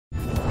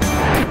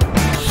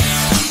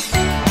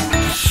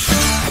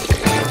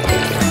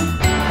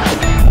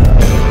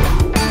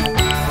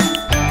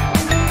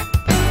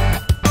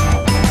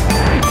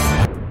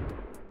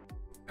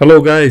Hello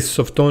guys,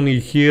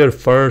 Softoni here.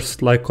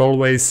 First, like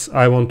always,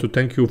 I want to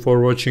thank you for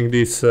watching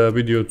this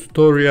video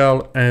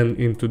tutorial, and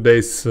in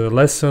today's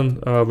lesson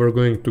we're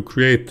going to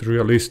create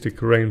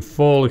realistic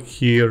rainfall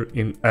here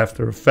in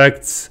After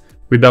Effects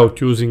without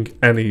using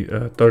any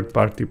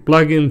third-party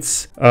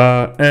plugins.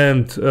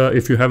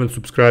 If you haven't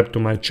subscribed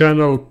to my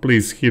channel,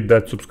 please hit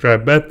that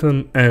subscribe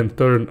button and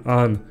turn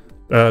on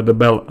the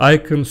bell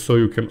icon so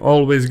you can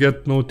always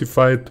get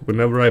notified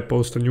whenever I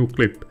post a new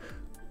clip.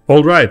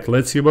 Alright,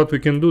 let's see what we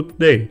can do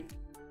today.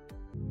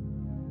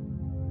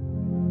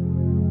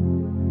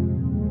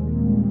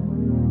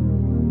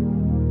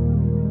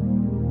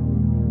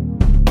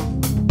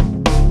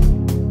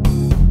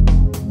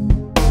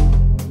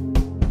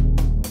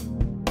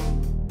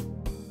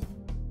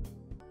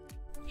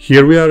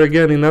 Here we are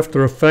again in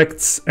After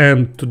Effects,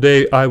 and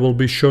today I will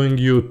be showing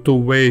you two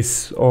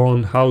ways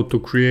on how to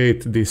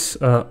create this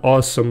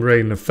awesome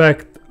rain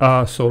effect.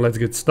 So let's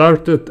get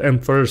started,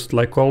 and first,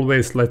 like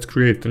always, let's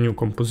create a new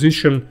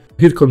composition.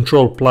 Hit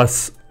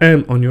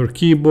Ctrl+N on your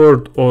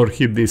keyboard or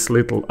hit this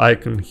little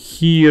icon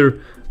here,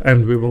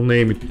 and we will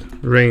name it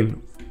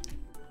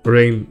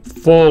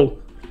rainfall.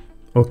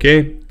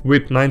 Okay,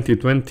 with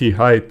 9020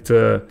 height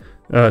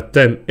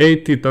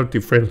 1080, 30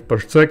 frames per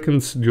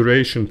second,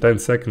 duration 10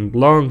 seconds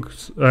long,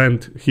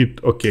 and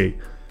hit OK.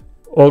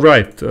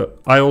 Alright,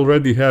 I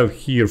already have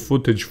here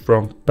footage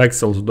from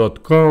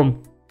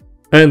pexels.com,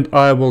 and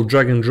I will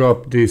drag and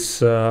drop this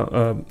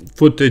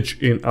footage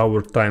in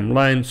our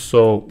timeline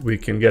so we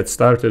can get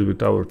started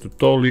with our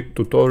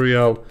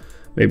tutorial.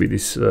 Maybe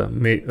this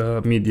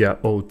media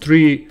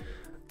 03.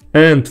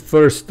 And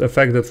first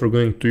effect that we're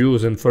going to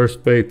use and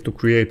first way to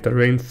create a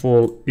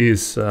rainfall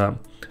is to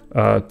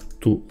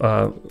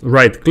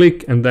right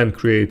click and then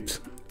create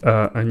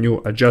a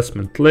new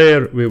adjustment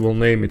layer. We will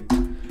name it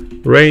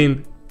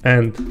rain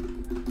and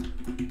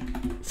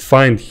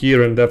find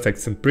here in the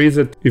effects and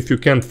preset. If you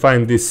can't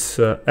find this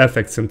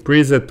effects and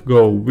preset,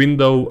 go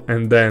window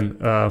and then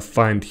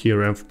find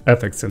here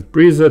effects and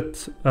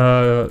preset,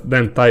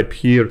 then type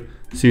here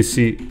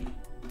CC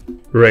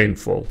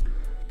rainfall.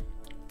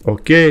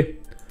 Okay,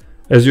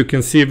 as you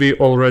can see, we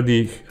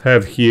already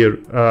have here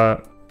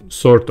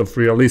sort of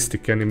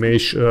realistic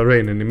animation,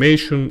 rain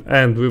animation,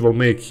 and we will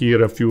make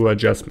here a few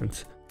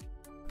adjustments.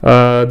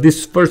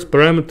 This first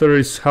parameter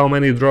is how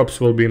many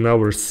drops will be in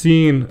our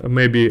scene,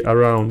 maybe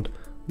around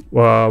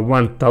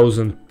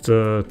 1200.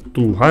 To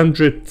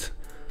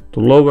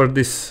lower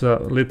this a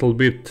little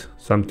bit,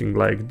 something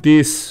like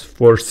this.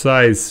 For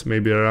size,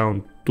 maybe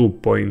around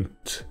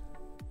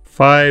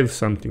 2.5,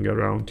 something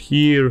around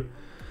here.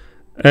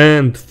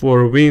 And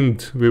for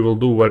wind, we will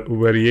do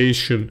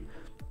variation,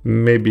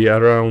 maybe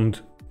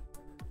around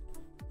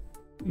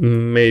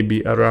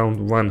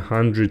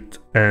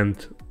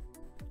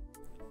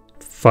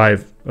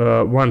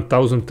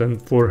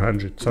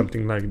 1400,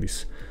 something like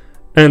this.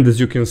 And as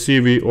you can see,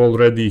 we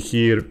already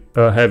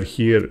have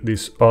here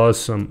this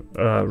awesome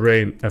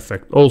rain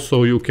effect.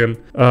 Also, you can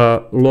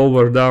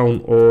lower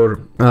down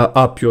or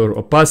up your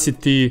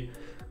opacity,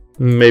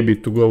 maybe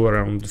to go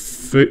around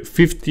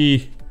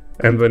 50,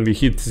 and when we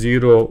hit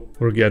 0,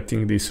 we're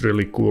getting this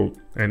really cool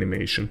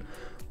animation.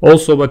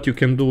 Also, what you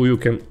can do, you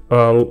can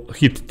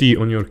hit T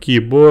on your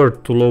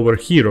keyboard to lower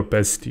here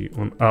opacity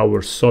on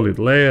our solid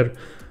layer,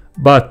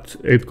 but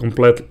it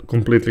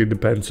completely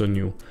depends on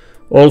you.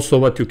 Also,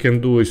 what you can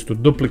do is to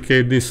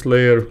duplicate this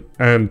layer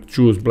and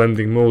choose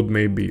blending mode,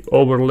 maybe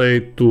overlay,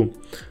 to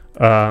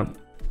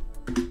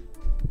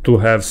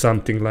have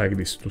something like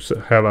this, to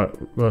have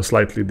a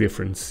slightly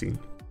different scene.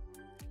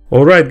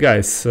 Alright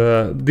guys,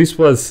 this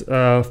was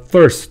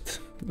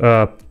first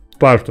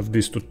part of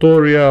this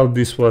tutorial.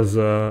 This was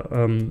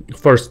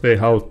first way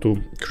how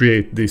to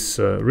create this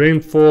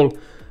rainfall,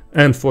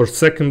 and for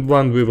second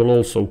one we will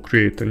also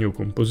create a new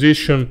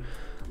composition.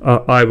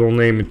 I will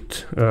name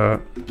it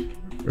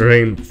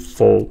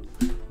rainfall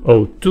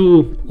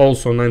 02,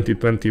 also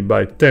 9020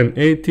 by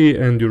 1080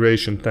 and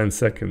duration 10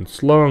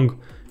 seconds long.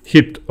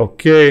 Hit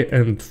OK,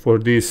 and for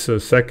this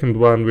second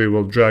one we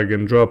will drag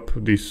and drop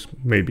this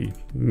maybe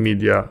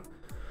media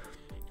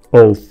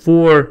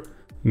 04.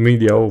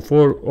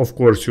 Of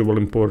course you will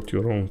import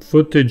your own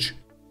footage.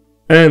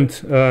 And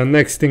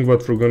next thing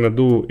what we're gonna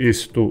do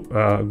is to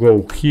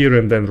go here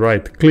and then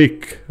right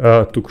click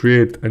to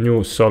create a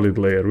new solid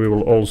layer. We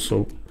will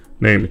also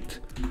name it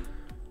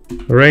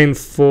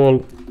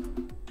rainfall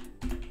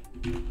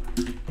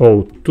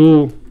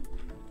 02,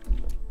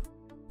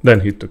 then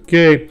hit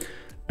OK.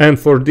 And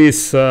for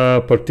this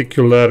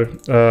particular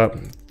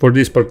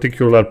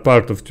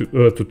part of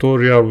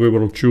tutorial, we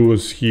will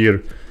choose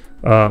here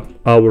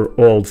our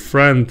old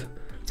friend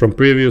from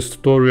previous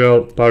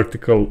tutorial,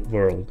 particle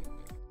world.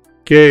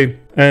 Okay,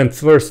 and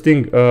first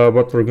thing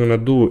what we're gonna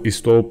do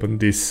is to open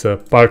this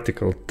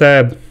particle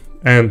tab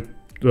and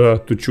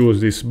to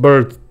choose this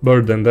bird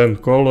and then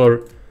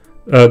color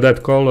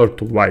that color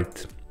to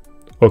white.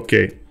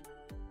 Okay,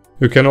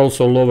 you can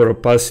also lower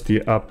opacity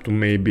up to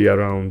maybe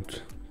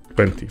around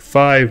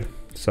 25,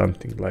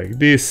 something like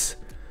this.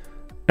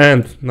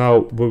 And now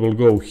we will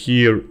go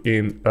here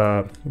in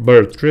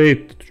birth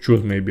rate,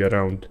 choose maybe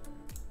around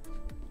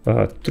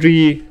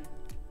 3,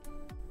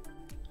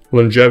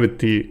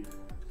 longevity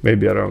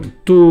maybe around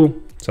 2,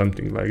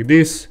 something like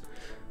this.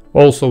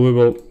 Also we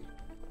will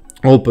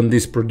open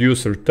this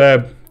producer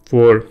tab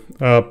for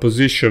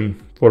position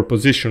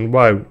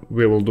Y.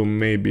 We will do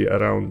maybe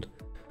around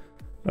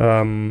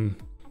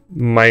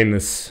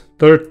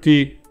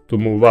 -30 to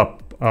move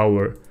up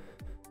our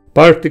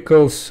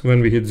particles.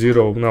 When we hit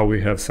 0, now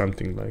we have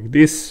something like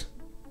this.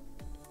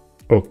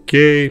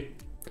 Okay.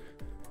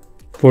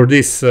 For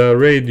this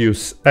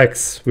radius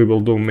X, we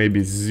will do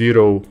maybe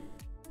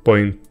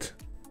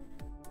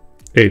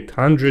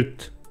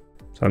 0.800,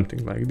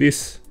 something like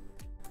this.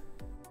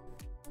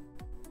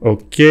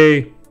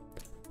 Okay.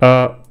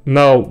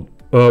 Now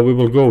we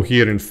will go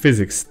here in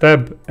physics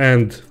tab,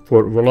 and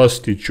for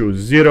velocity choose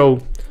 0,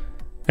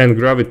 and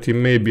gravity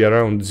maybe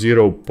around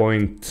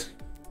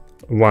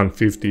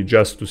 0.150,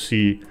 just to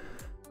see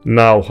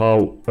now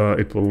how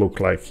it will look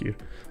like here.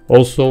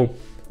 Also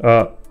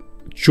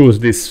choose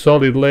this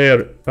solid layer,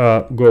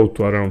 go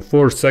to around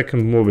 4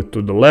 seconds, move it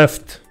to the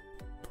left,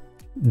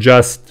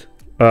 just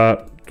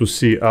to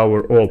see our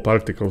all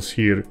particles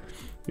here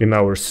in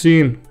our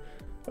scene.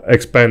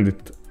 Expand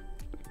it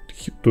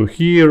to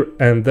here,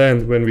 and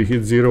then when we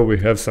hit 0 we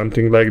have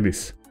something like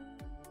this.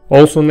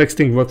 Also, next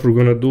thing what we're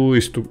gonna do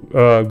is to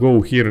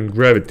go here in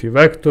gravity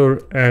vector,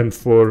 and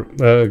for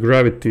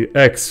gravity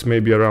X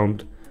maybe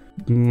around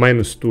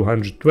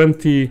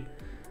 -220,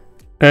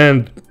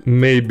 and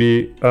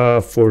maybe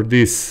for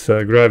this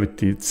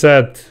gravity Z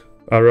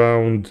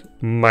around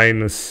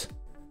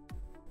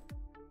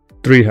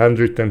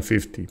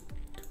 -350.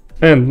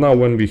 And now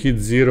when we hit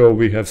 0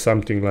 we have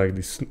something like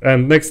this.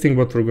 And next thing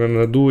what we're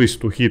gonna do is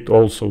to hit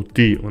also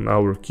T on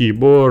our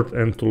keyboard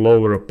and to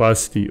lower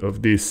opacity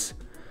of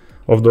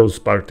those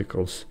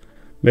particles,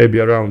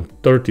 maybe around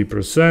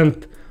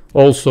 30%.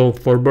 Also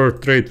for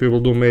birth rate we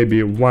will do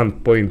maybe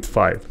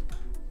 1.5,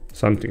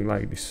 something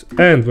like this.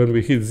 And when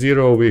we hit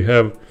 0 we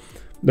have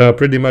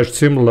pretty much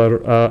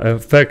similar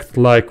effect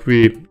like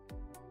we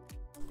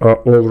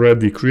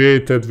already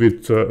created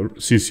with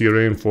CC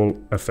rainfall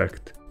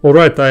effect.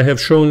 Alright, I have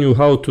shown you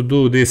how to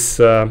do this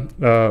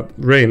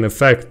rain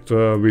effect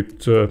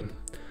with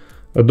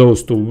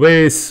those two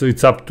ways.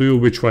 It's up to you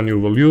which one you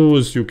will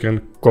use. You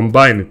can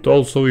combine it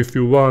also if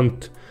you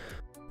want.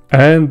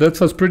 And that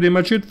was pretty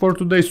much it for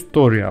today's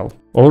tutorial.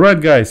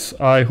 Alright guys,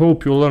 I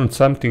hope you learned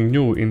something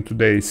new in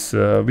today's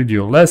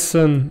video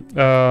lesson.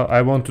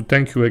 I want to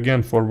thank you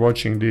again for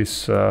watching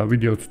this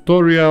video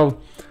tutorial.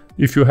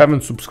 If you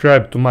haven't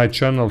subscribed to my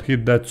channel,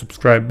 hit that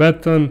subscribe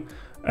button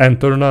and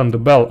turn on the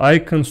bell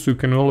icon so you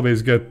can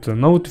always get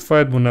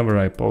notified whenever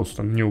I post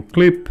a new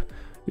clip.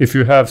 If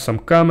you have some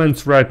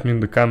comments, write me in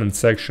the comment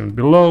section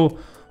below.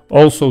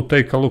 Also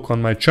take a look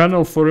on my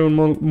channel for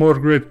even more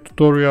great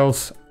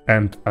tutorials,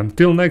 and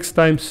until next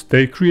time,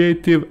 stay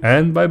creative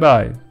and bye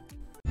bye.